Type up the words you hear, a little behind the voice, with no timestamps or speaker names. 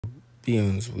Be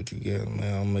honest with you guys,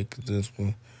 man. I'm making this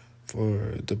one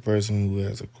for the person who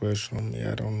has a crush on me.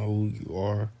 I don't know who you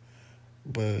are,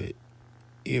 but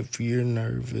if you're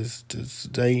nervous to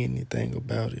say anything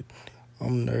about it,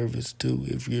 I'm nervous too.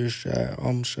 If you're shy,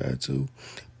 I'm shy too.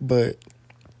 But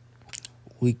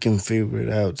we can figure it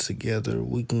out together.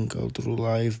 We can go through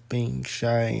life being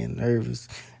shy and nervous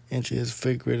and just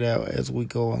figure it out as we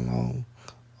go along.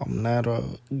 I'm not a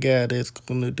guy that's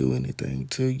gonna do anything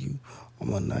to you.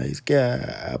 I'm a nice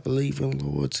guy. I believe in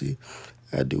loyalty.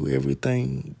 I do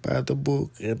everything by the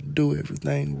book and do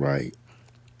everything right.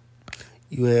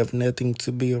 You have nothing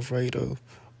to be afraid of.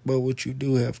 But what you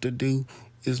do have to do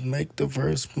is make the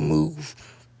first move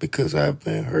because I've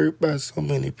been hurt by so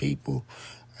many people.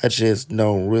 I just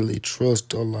don't really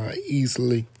trust a lot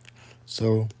easily.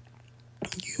 So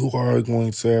you are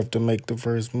going to have to make the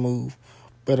first move.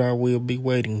 But I will be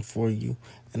waiting for you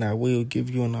and I will give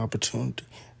you an opportunity.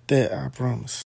 That I promise.